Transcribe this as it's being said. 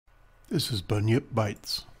This is Bunyip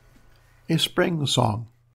Bites, a spring song,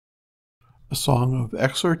 a song of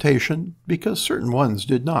exhortation because certain ones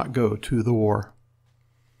did not go to the war.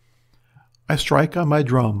 I strike on my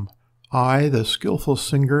drum, I, the skillful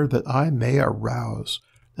singer, that I may arouse,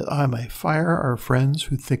 that I may fire our friends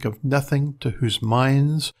who think of nothing, to whose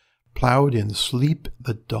minds, ploughed in sleep,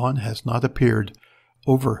 the dawn has not appeared,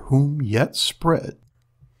 over whom are yet spread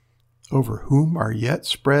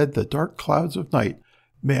the dark clouds of night.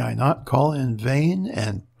 May I not call in vain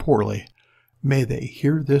and poorly. May they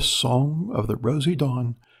hear this song of the rosy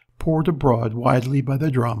dawn, poured abroad widely by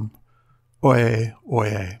the drum. Oye,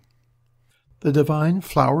 oye. The divine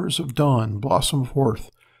flowers of dawn blossom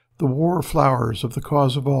forth, the war flowers of the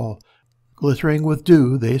cause of all. Glittering with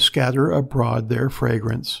dew, they scatter abroad their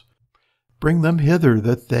fragrance. Bring them hither,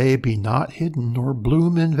 that they be not hidden nor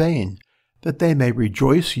bloom in vain, that they may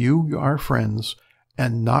rejoice you, our friends,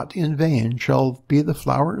 and not in vain shall be the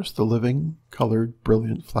flowers, the living, colored,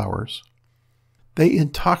 brilliant flowers. They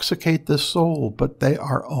intoxicate the soul, but they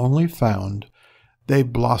are only found. They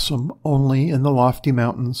blossom only in the lofty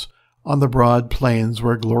mountains, on the broad plains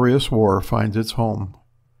where glorious war finds its home.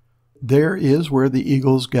 There is where the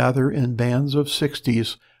eagles gather in bands of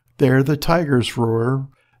 60s, there the tigers roar,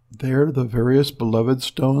 there the various beloved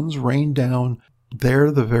stones rain down,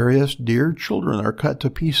 there the various dear children are cut to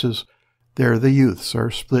pieces, there the youths are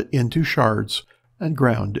split into shards and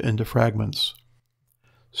ground into fragments.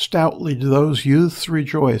 Stoutly do those youths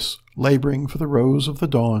rejoice, laboring for the rose of the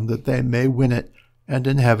dawn, that they may win it, and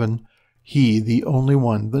in heaven, he, the only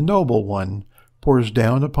one, the noble one, pours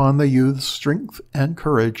down upon the youths strength and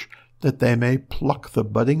courage, that they may pluck the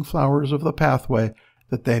budding flowers of the pathway,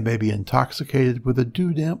 that they may be intoxicated with the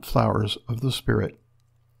dew-damp flowers of the Spirit.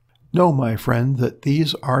 Know, my friend, that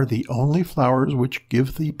these are the only flowers which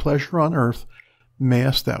give thee pleasure on earth.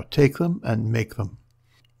 Mayest thou take them and make them.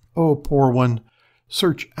 O poor one,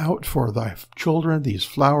 search out for thy children these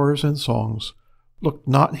flowers and songs. Look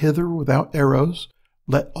not hither without arrows.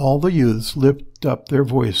 Let all the youths lift up their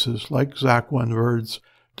voices like Zakwun birds,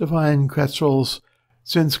 divine quetzals,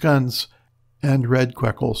 tsinskans, and red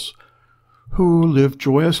queckles, who live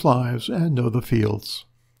joyous lives and know the fields.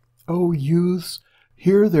 O youths,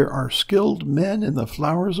 here there are skilled men in the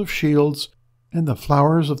flowers of shields, and the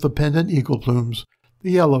flowers of the pendant eagle plumes,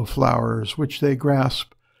 the yellow flowers which they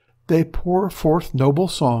grasp. They pour forth noble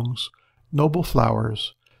songs, noble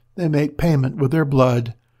flowers. They make payment with their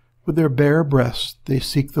blood. With their bare breasts they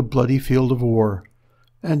seek the bloody field of war.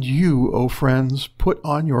 And you, O friends, put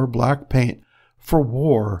on your black paint for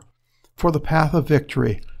war, for the path of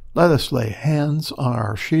victory. Let us lay hands on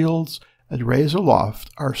our shields and raise aloft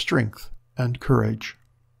our strength and courage.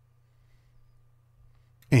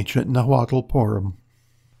 Ancient Nahuatl poem.